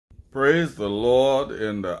Praise the Lord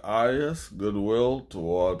in the highest goodwill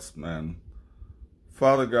towards men.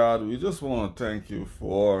 Father God, we just want to thank you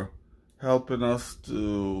for helping us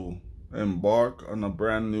to embark on a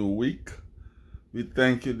brand new week. We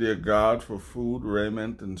thank you, dear God, for food,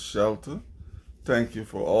 raiment, and shelter. Thank you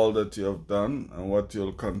for all that you have done and what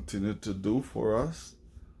you'll continue to do for us.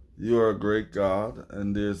 You are a great God,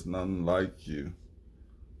 and there's none like you.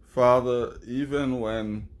 Father, even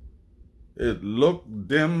when it looked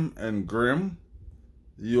dim and grim,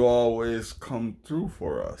 you always come through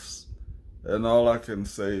for us. And all I can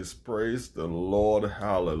say is praise the Lord,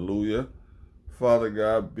 hallelujah. Father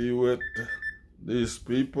God, be with these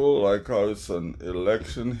people like how it's an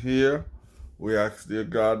election here. We ask, dear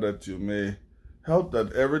God, that you may help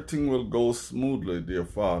that everything will go smoothly, dear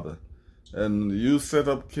Father. And you set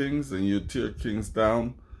up kings and you tear kings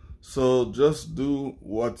down. So just do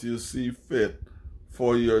what you see fit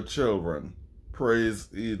for your children. Praise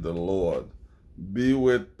ye the Lord. Be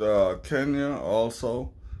with Kenya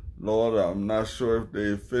also. Lord, I'm not sure if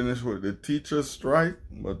they finished with the teacher strike,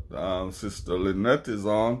 but Sister Lynette is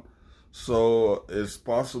on. So it's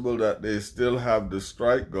possible that they still have the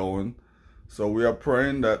strike going. So we are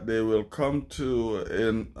praying that they will come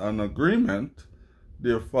to an agreement,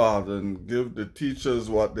 dear Father, and give the teachers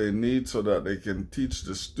what they need so that they can teach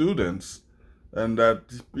the students, and that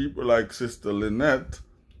people like Sister Lynette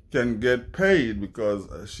can get paid because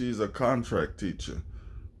she's a contract teacher.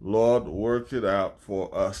 Lord, work it out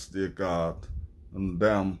for us, dear God, and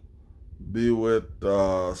them. Be with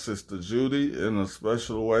Sister Judy in a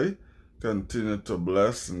special way. Continue to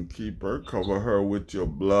bless and keep her. Cover her with your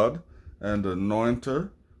blood and anoint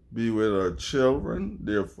her. Be with our children,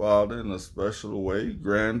 dear Father, in a special way.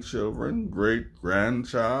 Grandchildren,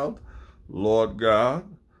 great-grandchild, Lord God.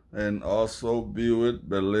 And also be with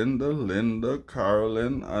Belinda, Linda,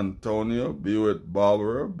 Carolyn, Antonio. Be with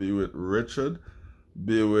Barbara. Be with Richard.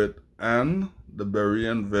 Be with Anne, the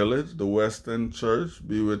Berean Village, the Western Church.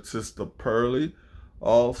 Be with Sister Pearlie.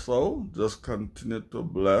 Also, just continue to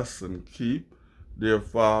bless and keep, dear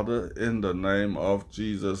Father, in the name of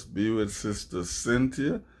Jesus. Be with Sister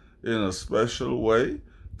Cynthia in a special way.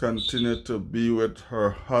 Continue to be with her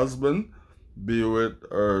husband. Be with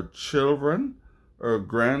her children, her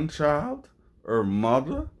grandchild, her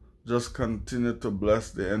mother. Just continue to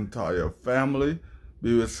bless the entire family.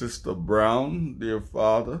 Be with Sister Brown, dear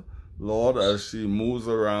Father. Lord, as she moves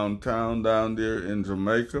around town down there in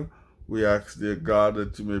Jamaica, we ask, dear God,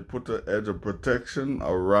 that you may put an edge of protection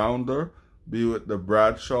around her. Be with the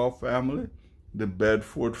Bradshaw family, the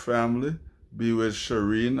Bedford family. Be with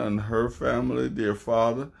Shireen and her family, dear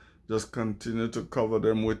Father. Just continue to cover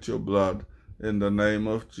them with your blood in the name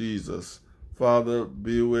of Jesus. Father,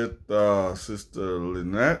 be with Sister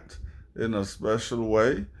Lynette in a special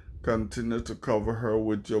way. Continue to cover her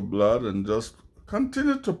with your blood and just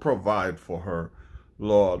continue to provide for her,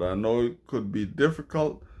 Lord. I know it could be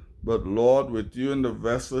difficult, but Lord, with you in the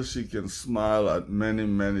vessel, she can smile at many,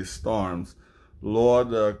 many storms.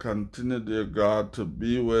 Lord, continue, dear God, to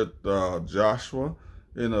be with Joshua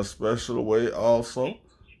in a special way also.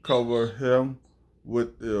 Cover him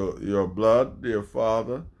with your blood, dear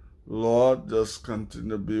Father. Lord, just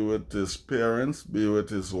continue to be with his parents, be with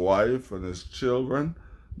his wife and his children.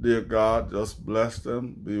 Dear God, just bless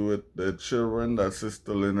them. Be with the children that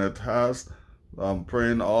Sister Lynette has. I'm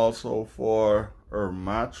praying also for her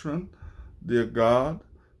matron, dear God.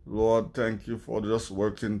 Lord, thank you for just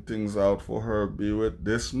working things out for her. Be with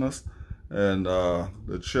Dismas and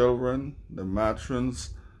the children, the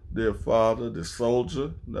matrons, dear Father, the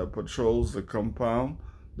soldier that patrols the compound.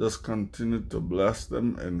 Just continue to bless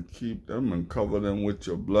them and keep them and cover them with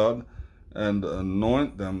your blood and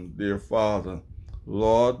anoint them, dear Father.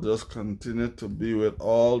 Lord, just continue to be with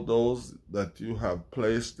all those that you have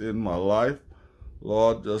placed in my life.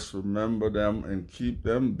 Lord, just remember them and keep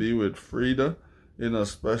them. Be with Frida in a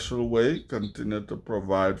special way. Continue to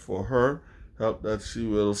provide for her. Help that she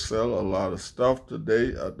will sell a lot of stuff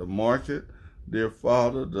today at the market. Dear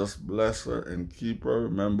Father, just bless her and keep her.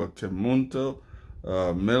 Remember Kemunto,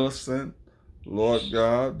 Millicent. Lord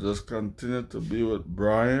God, just continue to be with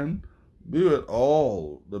Brian. Be with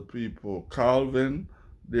all the people, Calvin,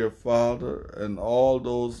 dear Father, and all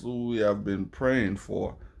those who we have been praying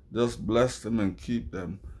for. Just bless them and keep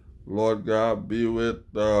them. Lord God, be with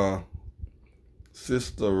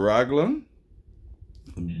Sister Raglan.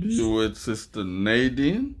 Be with Sister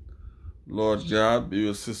Nadine. Lord God, be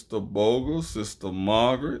with Sister Bogle, Sister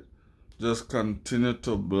Margaret. Just continue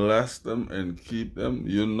to bless them and keep them.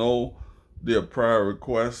 You know their prayer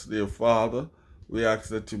requests, dear Father. We ask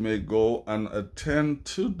that you may go and attend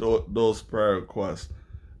to those prayer requests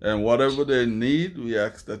And whatever they need, we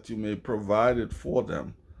ask that you may provide it for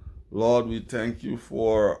them. Lord, we thank you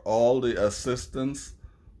for all the assistance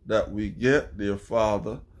that we get, dear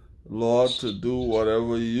Father, Lord, to do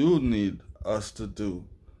whatever you need us to do.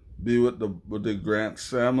 Be with the Grants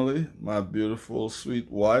family, my beautiful, sweet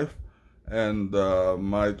wife, and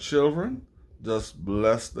my children. Just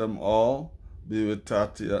bless them all. Be with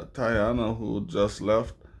Tatiana, who just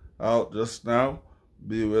left out just now.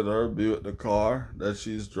 Be with her, be with the car that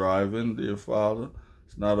she's driving, dear Father.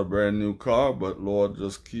 It's not a brand new car, but Lord,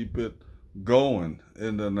 just keep it going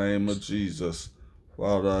in the name of Jesus.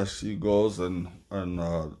 Father, as she goes and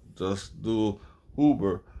just do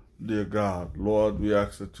Uber, dear God. Lord, we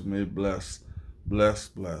ask that you may bless.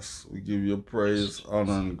 We give you praise,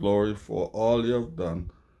 honor, and glory for all you have done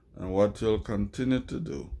and what you'll continue to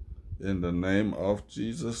do. In the name of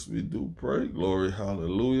Jesus, we do pray. Glory,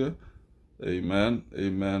 hallelujah. Amen,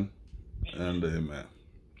 amen, and amen.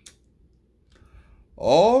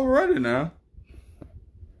 Alrighty now.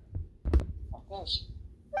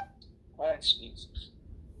 Christ Jesus,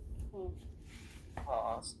 who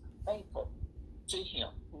was faithful to him,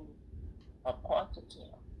 who appointed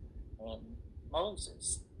him, and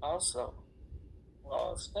Moses also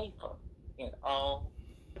was faithful in all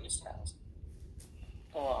his house.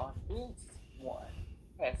 For this one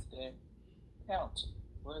has been counted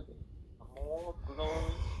worthy of more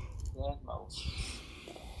glory than Moses,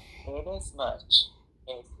 inasmuch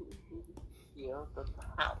as he who built the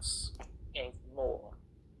house has more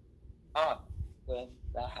honor than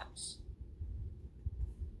the house.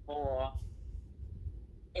 For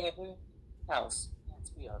every house is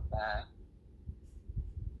built by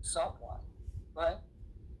someone, but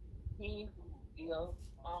he who built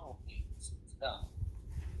all things is God.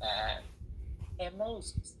 And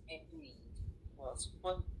Moses indeed was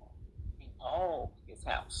faithful in all his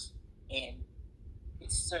house, and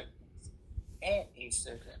his servants, and a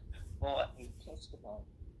servant for a testimony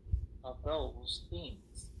of those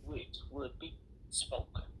things which would be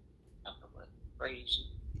spoken afterward. Praise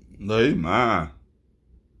you. Amen.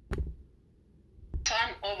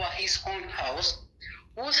 Turn over his own house,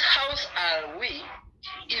 whose house are we,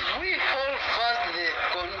 if we hold fast the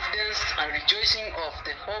confidence and rejoicing of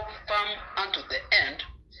the hope firm unto the end.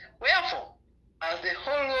 Wherefore, as the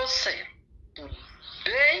Holy Ghost said,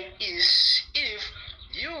 today is if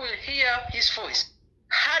you will hear his voice,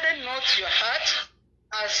 harden not your heart,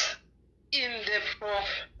 as in the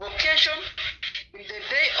provocation, in the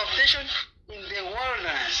day of temptation in the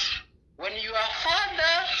wilderness, when your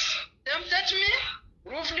fathers tempted me,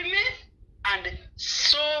 proved me, and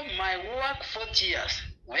saw my work 40 years.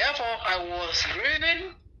 Wherefore I was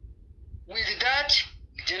grieved with that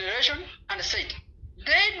generation, and said,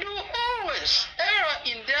 they do always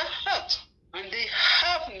err in their hearts, and they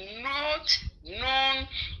have not known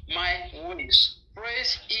my ways.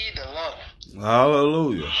 Praise ye the Lord.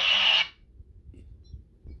 Hallelujah.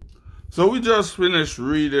 So we just finished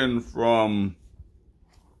reading from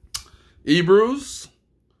Hebrews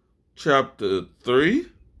chapter 3,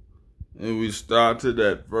 and we started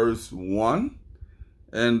at verse 1,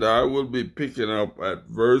 and I will be picking up at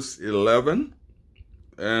verse 11,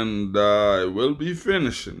 and I will be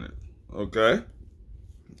finishing it, okay?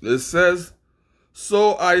 It says,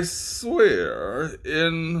 so I swear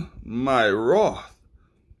in my wrath,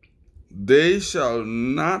 they shall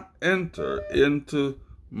not enter into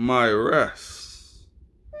my rest.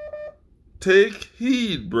 Take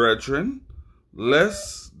heed, brethren,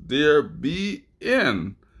 lest there be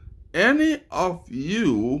in any of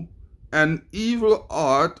you an evil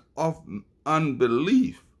heart of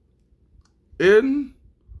unbelief, in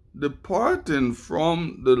departing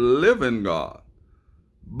from the living God.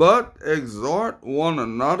 But exhort one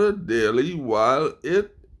another daily while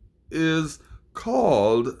it is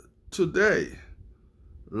called today,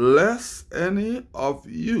 lest any of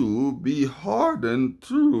you be hardened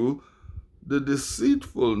through the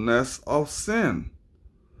deceitfulness of sin.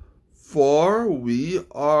 For we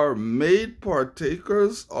are made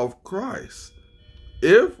partakers of Christ,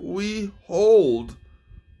 if we hold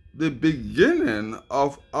the beginning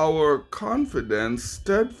of our confidence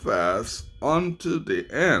steadfast unto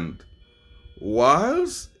the end.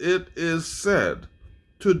 Whilst it is said,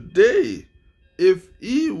 today, if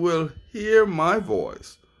ye will hear my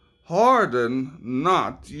voice, harden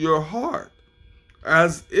not your heart,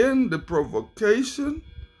 as in the provocation.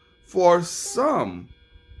 For some,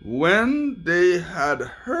 when they had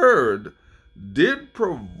heard, did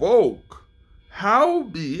provoke,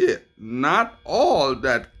 howbeit not all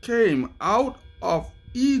that came out of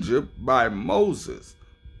Egypt by Moses,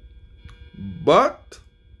 but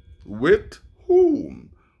with whom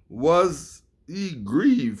was ye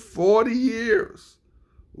grieved 40 years?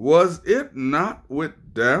 Was it not with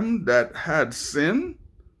them that had sinned,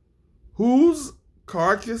 whose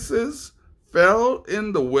carcasses fell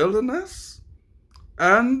in the wilderness?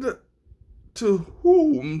 And to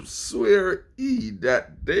whom swear ye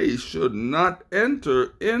that they should not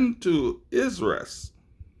enter into his rest,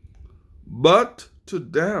 but to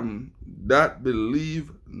them that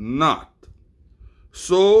believe not?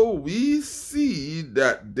 So we see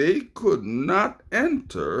that they could not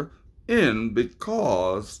enter in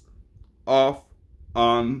because of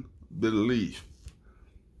unbelief.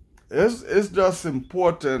 It's just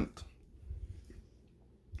important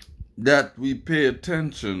that we pay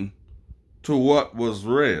attention to what was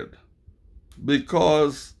read,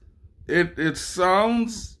 because it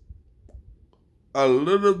sounds a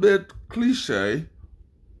little bit cliche,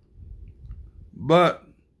 but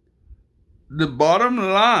the bottom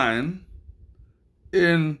line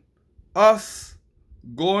in us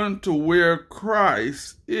going to where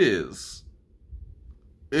Christ is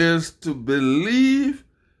to believe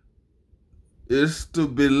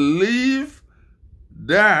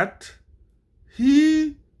that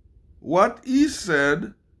what he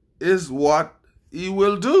said is what he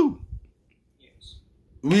will do. Yes.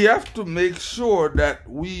 We have to make sure that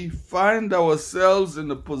we find ourselves in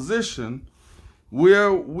a position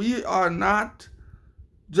where we are not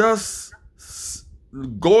just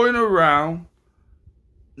going around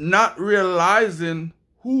not realizing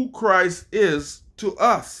who Christ is to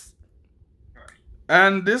us. Right.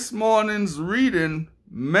 And this morning's reading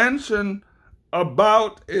mentioned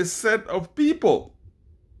about a set of people.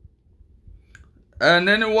 And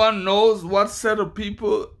anyone knows what set of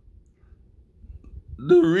people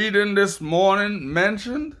the reading this morning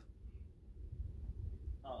mentioned?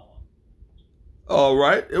 All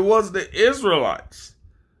right, it was the Israelites.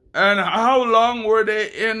 And how long were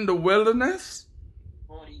they in the wilderness?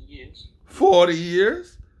 40 years. 40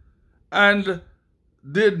 years. And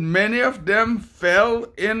did many of them fell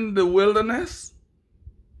in the wilderness?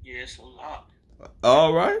 Yes, a lot.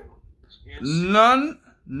 All right. Yes.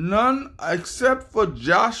 None except for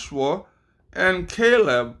Joshua and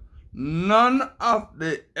Caleb, none of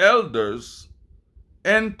the elders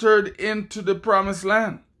entered into the promised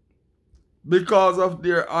land because of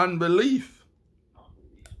their unbelief.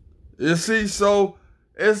 You see, so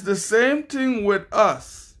it's the same thing with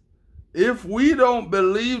us. If we don't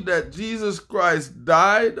believe that Jesus Christ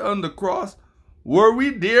died on the cross, were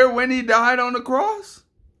we there when he died on the cross?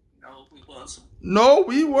 No, we wasn't. No,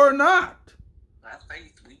 we were not. By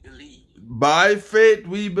faith, we believe. By faith,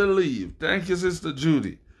 we believe. Thank you, Sister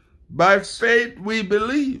Judy. By faith, we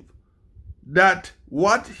believe that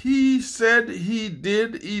what he said he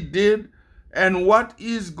did. And what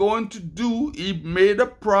he's going to do, he made a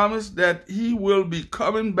promise that he will be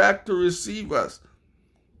coming back to receive us.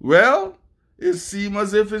 Well, it seems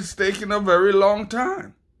as if it's taken a very long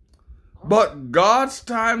time. But God's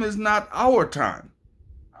time is not our time.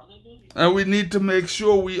 And we need to make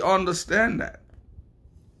sure we understand that.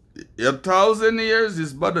 1,000 years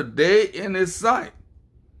is but a day in his sight.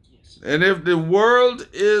 And if the world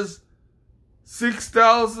is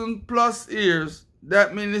 6,000 plus years,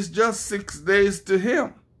 that means it's just 6 days to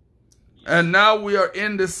him. And now we are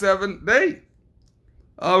in the 7th day.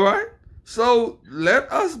 All right? So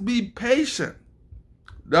let us be patient.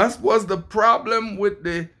 That was the problem with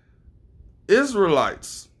the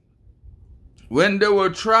Israelites. When they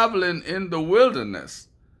were traveling in the wilderness,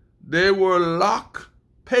 they were lack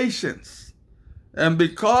patience. And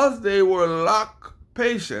because they were lack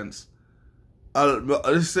patience,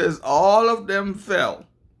 it says all of them fell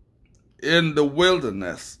in the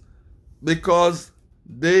wilderness because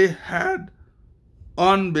they had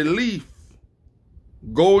unbelief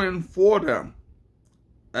going for them.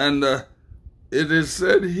 And it is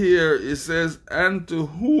said here, it says, and to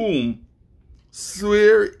whom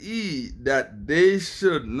swear ye that they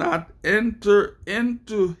should not enter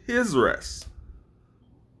into his rest,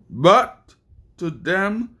 but to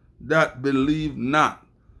them that believe not.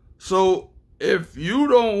 So if you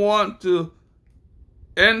don't want to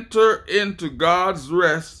enter into God's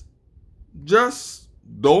rest, just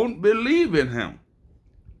don't believe in him.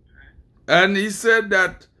 And he said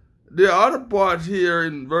that the other part here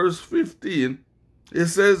in verse 15, it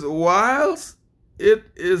says, whilst it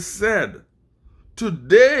is said,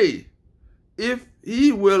 today, if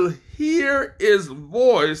he will hear his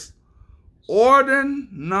voice, harden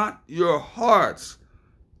not your hearts,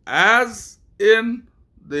 as in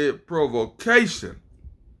the provocation.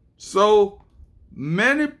 So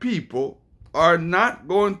many people are not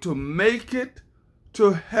going to make it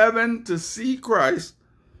to heaven to see Christ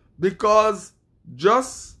because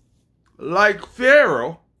just like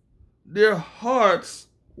Pharaoh, their hearts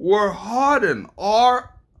were hardened,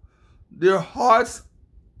 or their hearts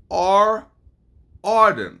are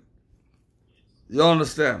ardent. You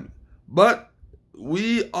understand me? But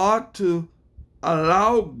we ought to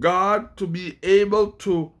allow God to be able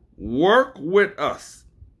to work with us.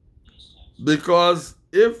 Because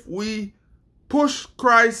if we push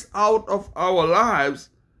Christ out of our lives,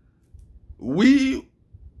 we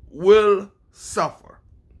will suffer.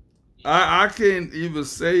 I can't even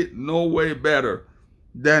say it no way better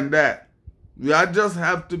than that. I just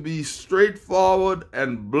have to be straightforward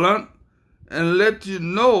and blunt and let you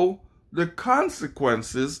know the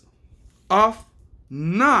consequences of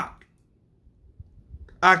not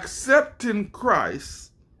accepting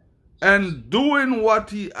Christ and doing what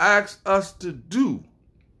he asks us to do.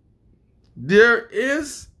 There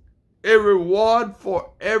is a reward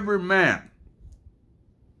for every man,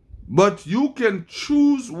 but you can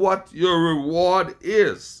choose what your reward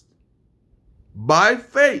is. By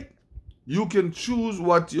faith, you can choose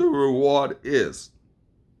what your reward is.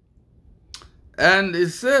 And it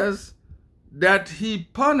says that he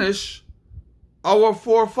punished our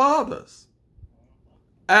forefathers.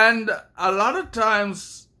 And a lot of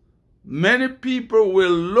times, many people will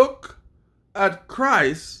look at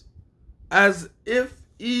Christ as if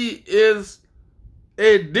he is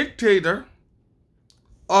a dictator,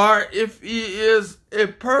 or if he is a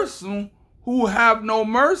person who have no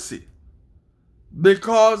mercy,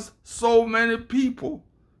 because so many people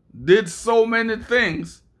did so many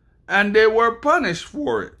things and they were punished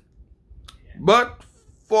for it. But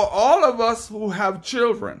for all of us who have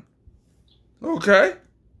children, okay,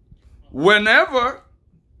 whenever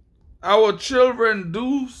our children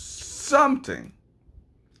do something,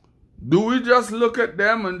 do we just look at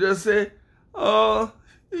them and just say, oh,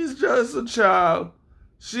 he's just a child,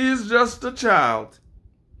 she's just a child?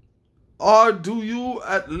 Or do you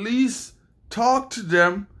at least talk to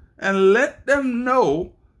them and let them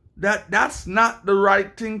know that that's not the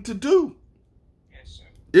right thing to do? Yes, sir.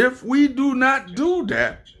 If we do not do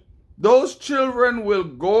that, those children will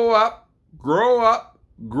grow up,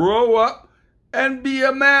 and be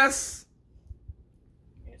a mess.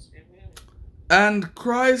 Yes, it will. And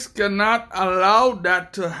Christ cannot allow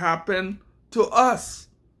that to happen to us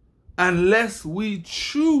unless we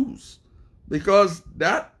choose, because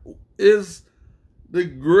that is the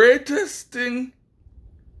greatest thing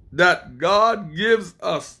that God gives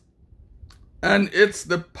us, and it's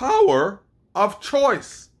the power of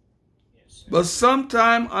choice. Yes, But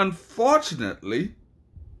sometimes, unfortunately,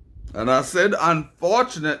 and I said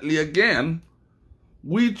unfortunately again,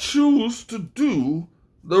 we choose to do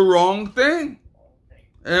the wrong thing.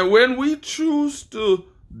 And when we choose to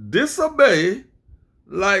disobey,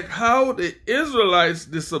 like how the Israelites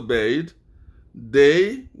disobeyed,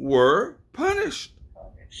 they were punished.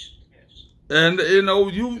 Yes. And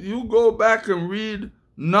you go back and read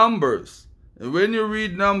Numbers. And when you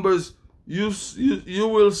read Numbers, you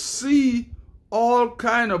will see all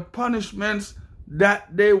kind of punishments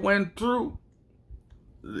that they went through.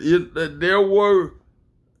 There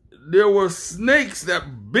were snakes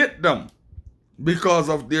that bit them because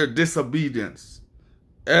of their disobedience.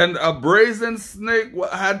 And a brazen snake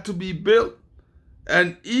had to be built.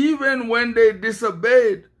 And even when they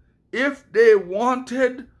disobeyed, if they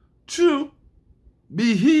wanted to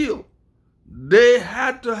be healed, they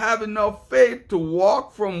had to have enough faith to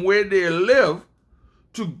walk from where they live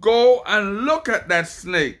to go and look at that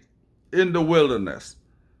snake in the wilderness.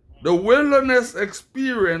 The wilderness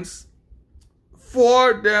experience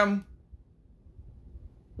for them,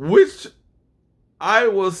 which I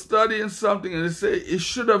was studying something and they say it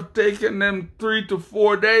should have taken them 3 to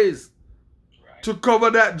 4 days to cover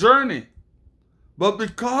that journey. But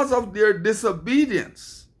because of their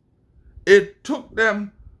disobedience, it took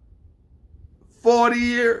them 40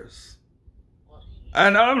 years.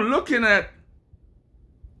 And I'm looking at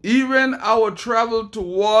even our travel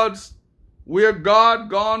towards where God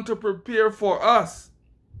gone to prepare for us.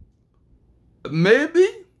 Maybe,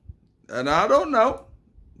 and I don't know,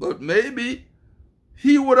 but maybe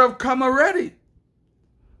he would have come already.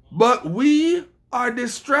 But we are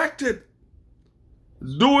distracted,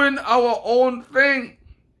 doing our own thing.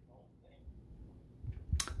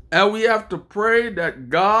 And we have to pray that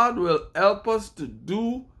God will help us to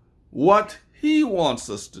do what he wants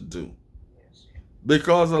us to do.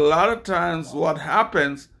 Because a lot of times what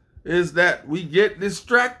happens is that we get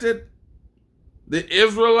distracted. The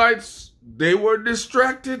Israelites, they were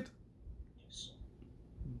distracted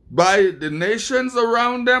by the nations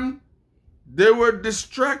around them. They were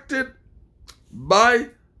distracted by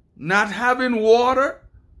not having water.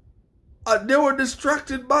 They were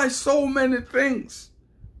distracted by so many things.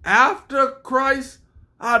 After Christ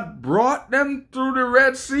had brought them through the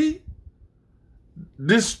Red Sea,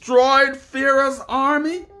 destroyed Pharaoh's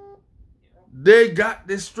army, they got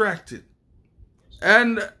distracted.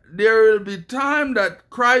 And there will be time that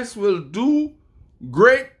Christ will do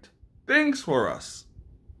great things for us.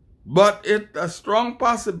 But it's a strong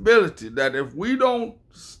possibility that if we don't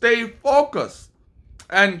stay focused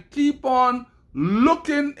and keep on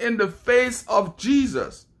looking in the face of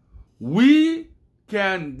Jesus, we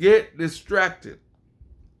can get distracted.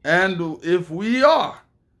 And if we are,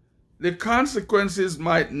 the consequences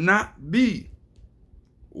might not be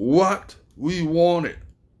what we want it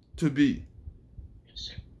to be.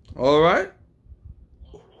 All right?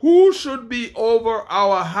 Who should be over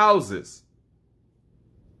our houses?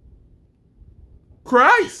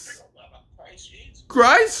 Christ.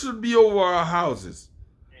 Christ should be over our houses.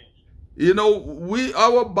 You know,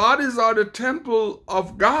 our bodies are the temple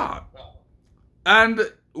of God. And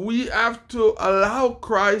we have to allow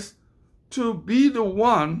Christ to be the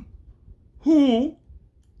one who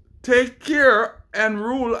take care and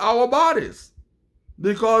rule our bodies.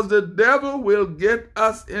 Because the devil will get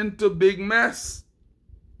us into big mess.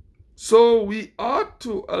 So we ought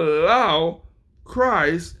to allow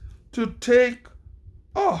Christ to take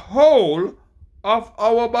a hold of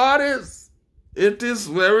our bodies. It is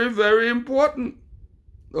very, very important.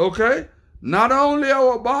 Okay? Not only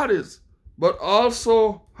our bodies, but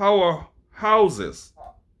also our houses.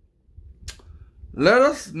 Let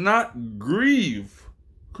us not grieve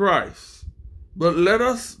Christ, but let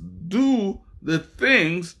us do the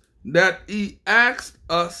things that he asked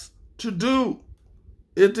us to do.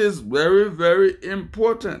 It is very, very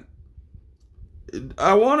important.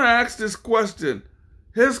 I want to ask this question.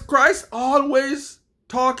 Is Christ always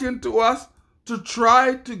talking to us to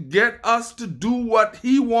try to get us to do what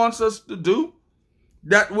he wants us to do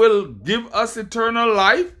that will give us eternal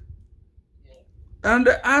life? And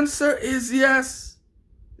the answer is yes.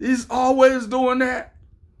 He's always doing that.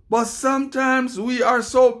 But sometimes we are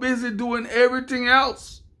so busy doing everything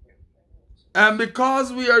else. And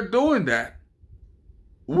because we are doing that,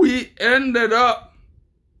 we ended up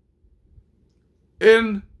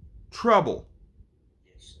in trouble.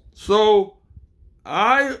 So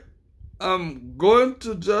I am going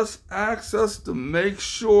to just ask us to make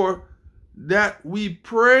sure that we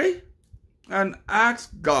pray and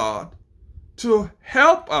ask God to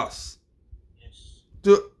help us,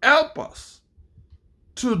 to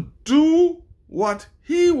do what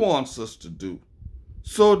he wants us to do,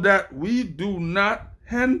 so that we do not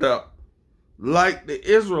end up like the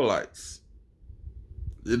Israelites.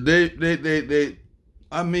 They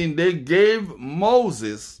gave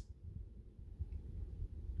Moses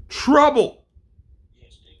trouble.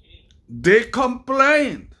 They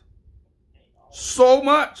complained so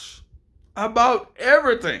much about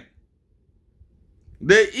everything.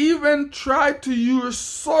 They even tried to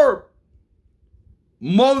usurp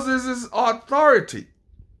Moses' authority.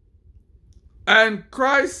 And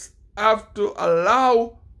Christ have to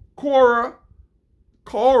allow Korah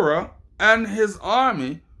and his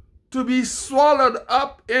army to be swallowed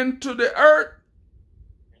up into the earth.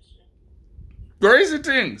 Crazy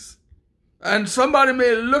things. And somebody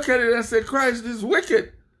may look at it and say, Christ is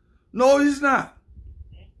wicked. No, he's not.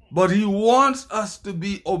 But he wants us to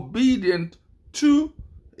be obedient to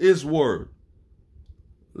his word.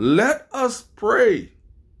 Let us pray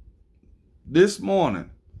this morning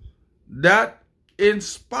that in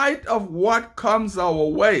spite of what comes our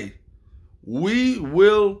way, we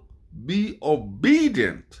will be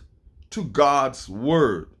obedient to God's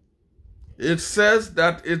word. It says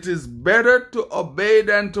that it is better to obey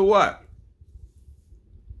than to what?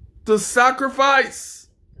 To sacrifice.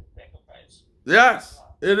 Yes,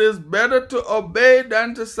 it is better to obey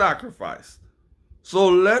than to sacrifice. So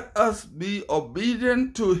let us be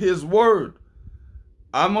obedient to his word.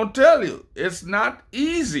 I'm going to tell you, it's not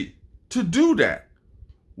easy to do that.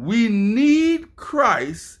 We need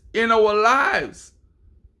Christ in our lives.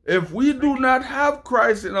 If we do not have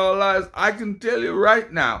Christ in our lives, I can tell you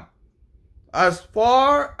right now, as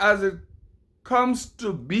far as it comes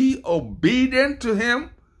to be obedient to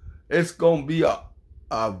him, it's going to be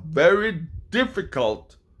a very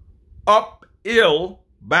difficult uphill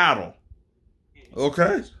battle.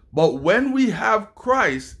 Okay? But when we have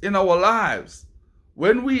Christ in our lives,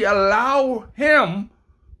 when we allow him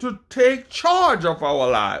to take charge of our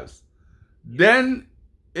lives, then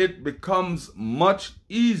it becomes much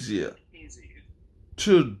easier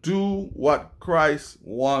to do what Christ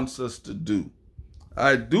wants us to do.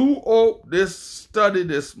 I do hope this study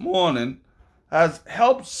this morning has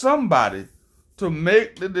helped somebody to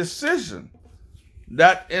make the decision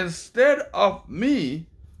that instead of me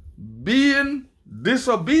being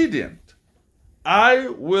disobedient, I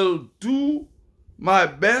will do my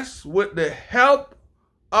best with the help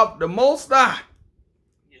of the Most High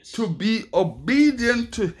to be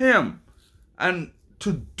obedient to Him and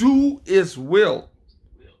to do His will.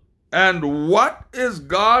 And what is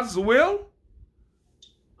God's will?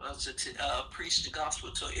 To preach the gospel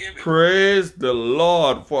to everyone. Praise the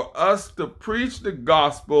Lord, for us to preach the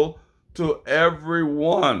gospel to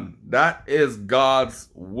everyone. That is God's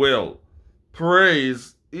will.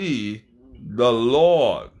 Praise ye the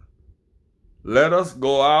Lord. Let us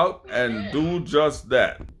go out and do just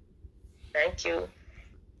that. Thank you.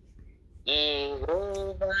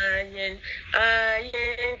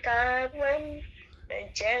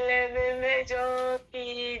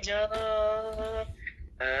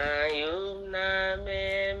 Ayuna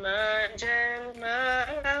me manjel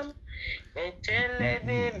malam,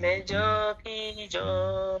 etelebe me joki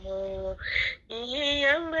jo.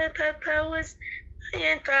 Iyambe tatawis,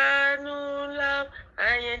 ayentanulam,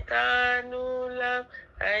 ayentanulam,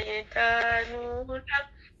 ayentanulam.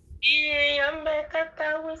 Iyambe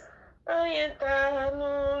tatawis,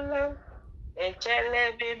 ayentanulam,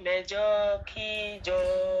 etelebe me joki jo.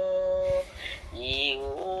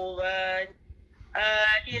 Yehovah.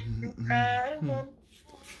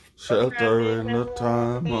 Shelter in the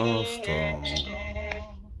time of storm.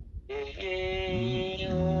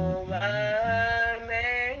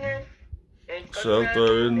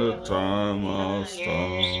 Shelter in the time of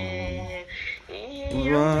storm.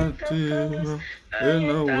 Right here in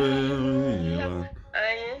the weary land.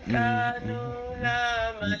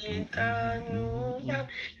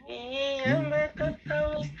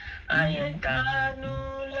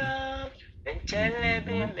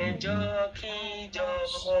 Chelebe me joki jo,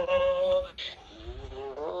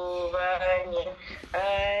 Yehovah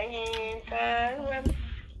ayinkaram,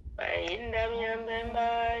 ayindam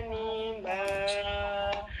yambembani ba,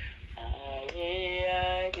 aye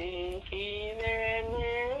adikimene,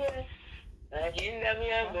 ayindam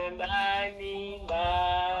yambembani ba,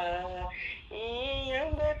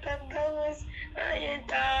 iyambe tatawas,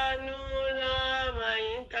 ayintanulam,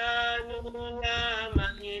 ayintanulam.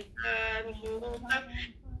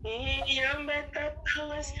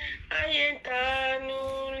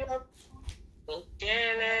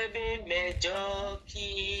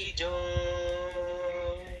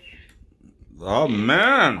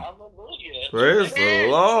 Amen. Praise the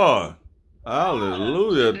Lord.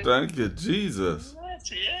 Hallelujah. Thank you, Jesus.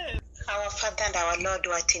 Our Father and our Lord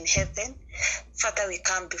who art in heaven, Father, we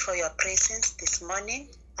come before your presence this morning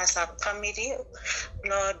as a family.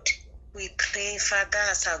 Lord, we pray, Father,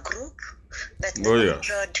 as a group, that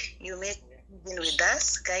Lord, you may be with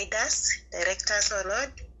us, guide us, direct us, oh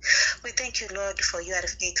Lord. We thank you, Lord, for you are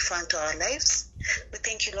faithful unto our lives. We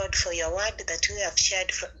thank you, Lord, for your word that we have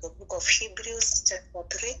shared from the book of Hebrews, chapter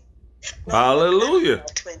 3. Hallelujah.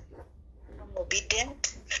 That when we become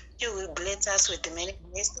obedient, you will bless us with many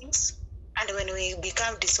blessings. And when we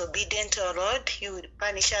become disobedient, oh Lord, you will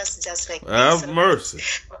punish us just like have mercy.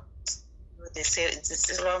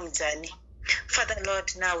 It's a long journey. Father,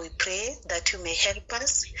 Lord, now we pray that you may help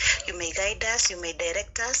us, you may guide us, you may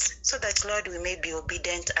direct us, so that, Lord, we may be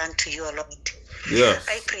obedient unto you, Lord. Yes.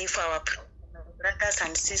 I pray for our brothers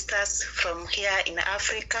and sisters from here in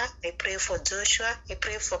Africa. I pray for Joshua. I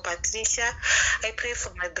pray for Patricia. I pray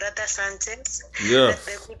for my brother Sanchez. Yes.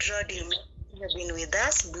 That the good Lord, you may have been with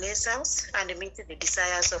us, bless us, and meet the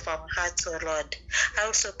desires of our hearts, O Lord. I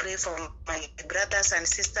also pray for my brothers and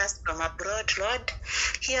sisters from abroad, Lord.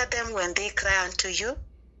 Hear them when they cry unto you.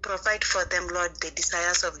 Provide for them, Lord, the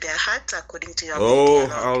desires of their hearts according to your will,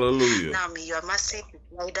 Lord. Hallelujah. Now may your mercy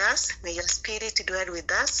guide us. May your spirit dwell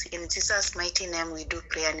with us. In Jesus' mighty name we do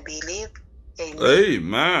pray and believe. Amen.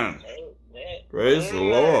 Amen. Praise the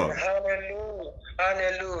Lord. Hallelujah.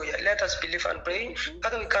 Hallelujah. Let us believe and pray.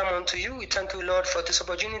 Father, we come unto you. We thank you, Lord, for this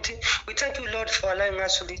opportunity. We thank you, Lord, for allowing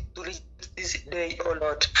us to reach this day, oh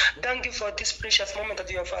Lord. Thank you for this precious moment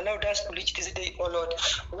that you have allowed us to reach this day, oh Lord.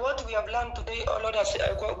 What we have learned today, oh Lord, as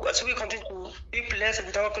we continue to be blessed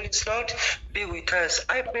with our colleagues, Lord, be with us.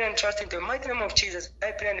 I pray and trust in the mighty name of Jesus.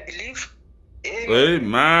 I pray and believe. Amen.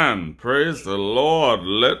 Amen. Praise the Lord.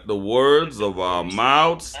 Let the words of our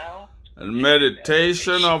mouths and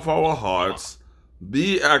meditation of our hearts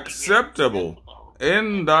be acceptable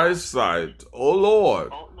in thy sight, O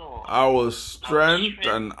Lord, our strength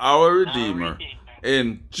and our Redeemer.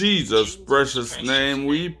 In Jesus' precious name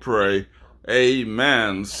we pray.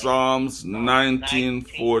 Amen. Psalms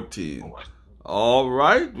 19:14. All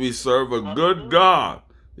right, we serve a good God.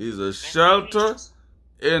 He's a shelter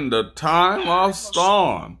in the time of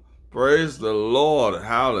storm. Praise the Lord.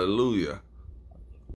 Hallelujah.